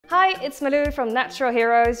Hi, it's Malou from Natural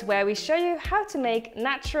Heroes, where we show you how to make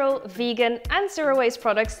natural, vegan and zero-waste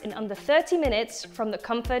products in under 30 minutes from the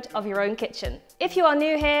comfort of your own kitchen. If you are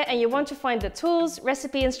new here and you want to find the tools,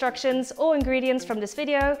 recipe instructions or ingredients from this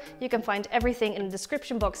video, you can find everything in the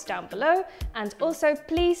description box down below. And also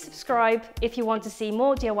please subscribe if you want to see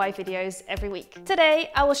more DIY videos every week.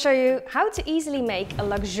 Today I will show you how to easily make a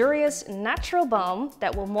luxurious natural balm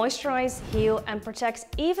that will moisturize, heal and protect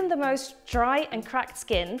even the most dry and cracked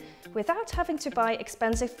skin without having to buy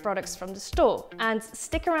expensive products from the store. And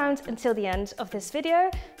stick around until the end of this video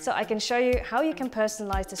so I can show you how you can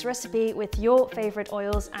personalize this recipe with your favorite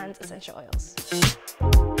oils and essential oils.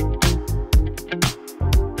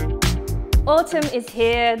 Autumn is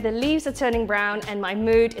here, the leaves are turning brown and my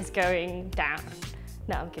mood is going down.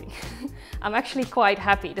 No, I'm kidding. I'm actually quite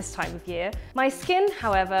happy this time of year. My skin,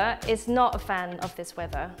 however, is not a fan of this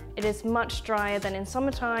weather. It is much drier than in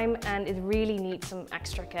summertime and it really needs some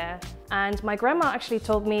extra care. And my grandma actually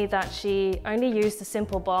told me that she only used a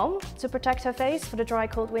simple balm to protect her face for the dry,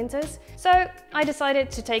 cold winters. So I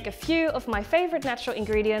decided to take a few of my favorite natural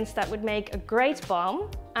ingredients that would make a great balm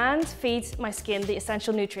and feed my skin the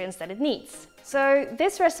essential nutrients that it needs. So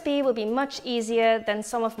this recipe will be much easier than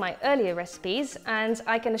some of my earlier recipes, and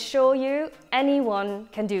I can assure you anyone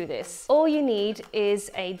can do this. All you need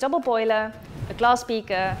is a double boiler, a glass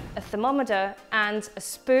beaker, a thermometer and a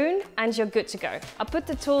spoon and you're good to go. I'll put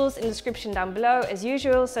the tools in the description down below as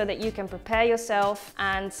usual so that you can prepare yourself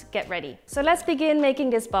and get ready. So let's begin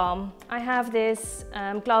making this balm. I have this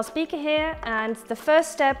glass beaker here, and the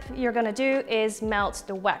first step you're going to do is melt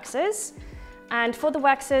the waxes. And for the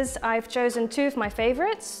waxes, I've chosen two of my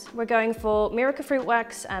favorites. We're going for miracle fruit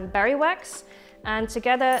wax and berry wax. And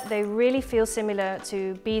together they really feel similar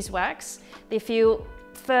to beeswax. They feel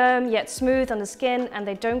firm yet smooth on the skin and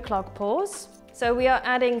they don't clog pores. So we are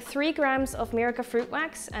adding 3 grams of miracle fruit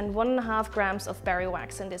wax and 1.5 grams of berry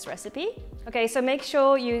wax in this recipe. Okay, so make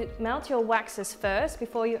sure you melt your waxes first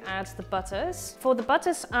before you add the butters. For the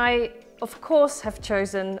butters, I of course have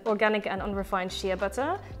chosen organic and unrefined shea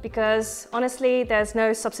butter because honestly there's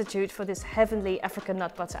no substitute for this heavenly African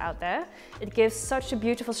nut butter out there. It gives such a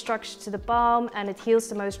beautiful structure to the balm and it heals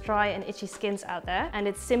the most dry and itchy skins out there, and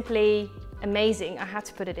it's simply amazing. I had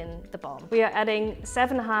to put it in the balm. We are adding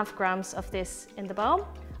 7.5 grams of this in the balm.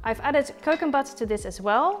 I've added coconut butter to this as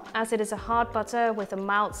well, as it is a hard butter with a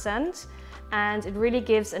mild scent, and it really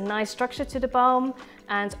gives a nice structure to the balm.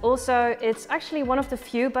 And also it's actually one of the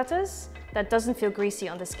few butters that doesn't feel greasy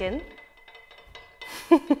on the skin.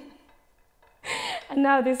 And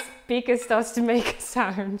now this beaker starts to make a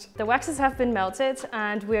sound. The waxes have been melted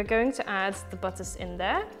and we're going to add the butters in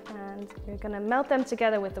there. And we're gonna melt them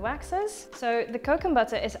together with the waxes. So the coconut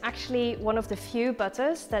butter is actually one of the few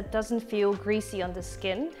butters that doesn't feel greasy on the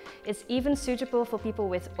skin. It's even suitable for people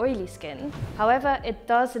with oily skin. However, it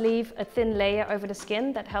does leave a thin layer over the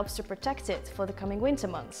skin that helps to protect it for the coming winter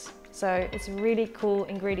months. So it's a really cool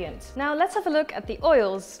ingredient. Now let's have a look at the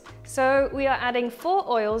oils. So we are adding 4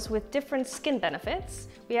 oils with different skin benefits.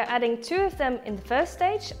 We are adding 2 of them in the first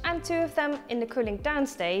stage and 2 of them in the cooling down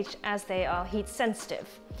stage, as they are heat sensitive.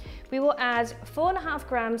 We will add 4.5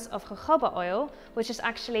 grams of jojoba oil, which is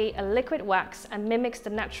actually a liquid wax and mimics the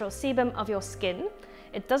natural sebum of your skin.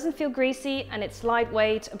 It doesn't feel greasy and it's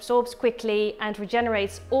lightweight, absorbs quickly and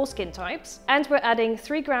regenerates all skin types. And we're adding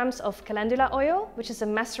 3 grams of calendula oil, which is a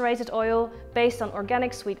macerated oil based on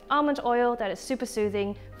organic sweet almond oil that is super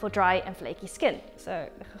soothing for dry and flaky skin. So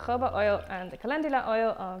the jojoba oil and the calendula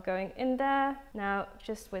oil are going in there. Now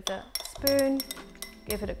just with a spoon,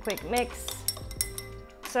 give it a quick mix.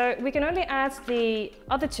 So we can only add the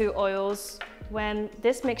other 2 oils when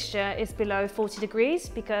this mixture is below 40 degrees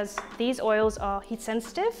because these oils are heat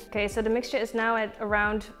sensitive. Okay, so the mixture is now at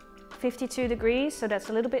around 52 degrees, so that's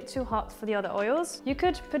a little bit too hot for the other oils. You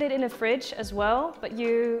could put it in a fridge as well, but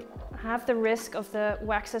you have the risk of the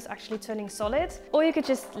waxes actually turning solid, or you could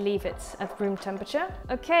just leave it at room temperature.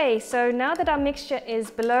 Okay, so now that our mixture is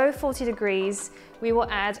below 40 degrees, we will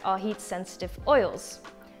add our heat sensitive oils.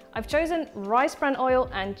 I've chosen rice bran oil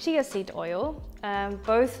and chia seed oil,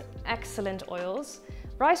 both excellent oils.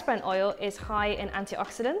 Rice bran oil is high in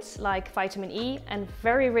antioxidants like vitamin E and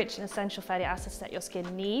very rich in essential fatty acids that your skin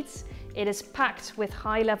needs. It is packed with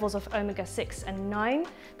high levels of omega-6 and 9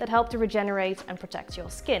 that help to regenerate and protect your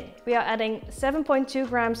skin. We are adding 7.2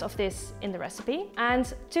 grams of this in the recipe,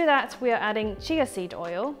 and to that we are adding chia seed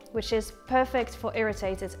oil, which is perfect for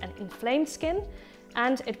irritated and inflamed skin,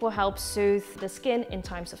 and it will help soothe the skin in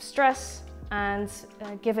times of stress and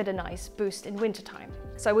give it a nice boost in wintertime.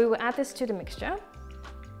 So we will add this to the mixture.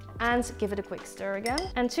 and give it a quick stir again.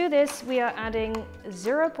 And to this, we are adding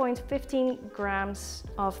 0.15 grams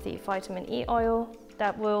of the vitamin E oil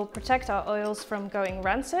that will protect our oils from going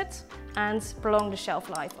rancid and prolong the shelf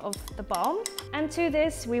life of the balm. And to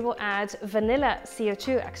this, we will add vanilla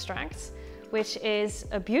CO2 extract, which is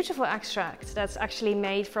a beautiful extract that's actually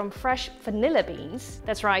made from fresh vanilla beans.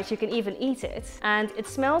 That's right, you can even eat it. And it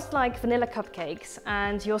smells like vanilla cupcakes,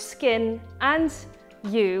 and your skin and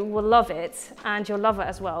you will love it, and your lover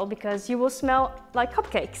as well, because you will smell like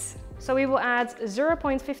cupcakes. So we will add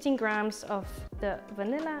 0.15 grams of the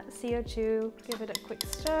vanilla CO2, give it a quick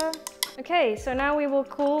stir. Okay, so now we will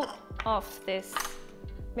cool off this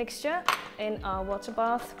mixture in our water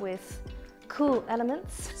bath with cool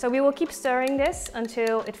elements. So we will keep stirring this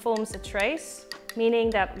until it forms a trace, meaning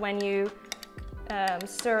that when you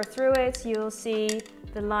stir through it, you'll see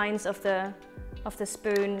the lines of the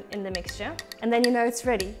spoon in the mixture. And then you know it's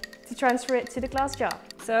ready to transfer it to the glass jar.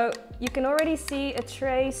 So you can already see a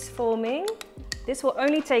trace forming. This will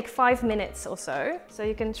only take 5 minutes or so. So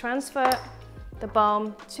you can transfer the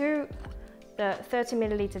balm to the 30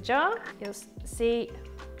 milliliter jar. You'll see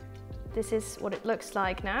this is what it looks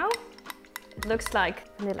like now. It looks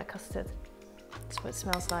like vanilla custard. That's what it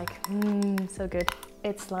smells like. So good.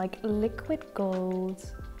 It's like liquid gold.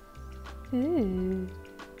 Ooh.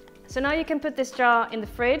 So now you can put this jar in the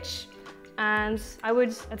fridge, and I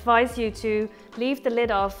would advise you to leave the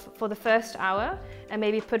lid off for the first hour and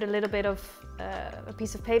maybe put a little bit of a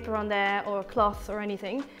piece of paper on there or a cloth or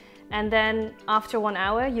anything. And then after 1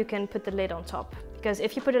 hour, you can put the lid on top. Because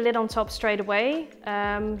if you put a lid on top straight away,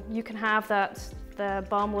 you can have that the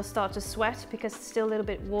balm will start to sweat because it's still a little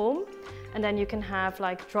bit warm. And then you can have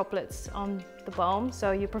like droplets on the balm.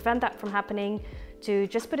 So you prevent that from happening to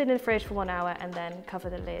just put it in the fridge for 1 hour and then cover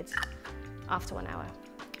the lid after 1 hour.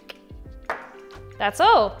 That's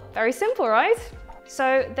all. Very simple, right?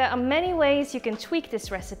 So there are many ways you can tweak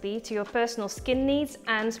this recipe to your personal skin needs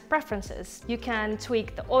and preferences. You can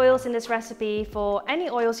tweak the oils in this recipe for any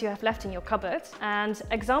oils you have left in your cupboard. And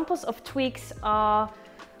examples of tweaks are: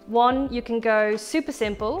 1, you can go super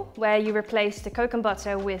simple, where you replace the coconut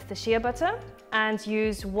butter with the shea butter and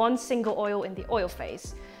use 1 single oil in the oil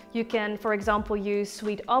phase. You can, for example, use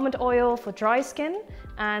sweet almond oil for dry skin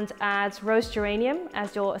and add rose geranium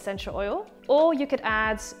as your essential oil. Or you could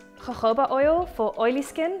add jojoba oil for oily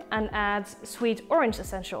skin and add sweet orange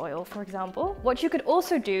essential oil, for example. What you could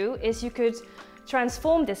also do is you could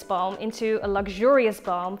transform this balm into a luxurious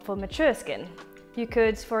balm for mature skin. You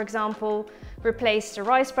could, for example, replace the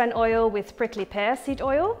rice bran oil with prickly pear seed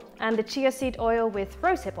oil and the chia seed oil with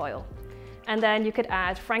rosehip oil. And then you could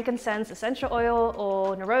add frankincense essential oil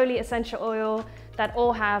or neroli essential oil that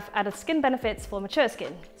all have added skin benefits for mature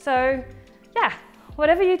skin. So yeah,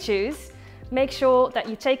 whatever you choose, make sure that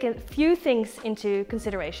you take a few things into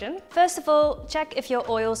consideration. First of all, check if your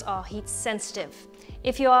oils are heat sensitive.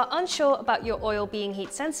 If you are unsure about your oil being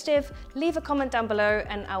heat sensitive, leave a comment down below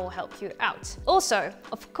and I will help you out. Also,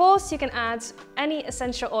 of course, you can add any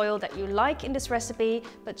essential oil that you like in this recipe,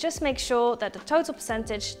 but just make sure that the total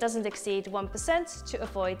percentage doesn't exceed 1% to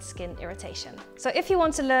avoid skin irritation. So if you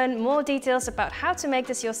want to learn more details about how to make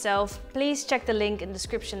this yourself, please check the link in the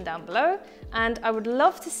description down below. And I would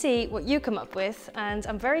love to see what you come up with, and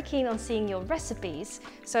I'm very keen on seeing your recipes.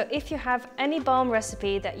 So if you have any balm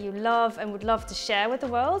recipe that you love and would love to share with the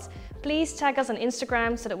world, please tag us on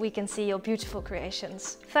Instagram so that we can see your beautiful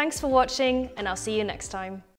creations. Thanks for watching, and I'll see you next time.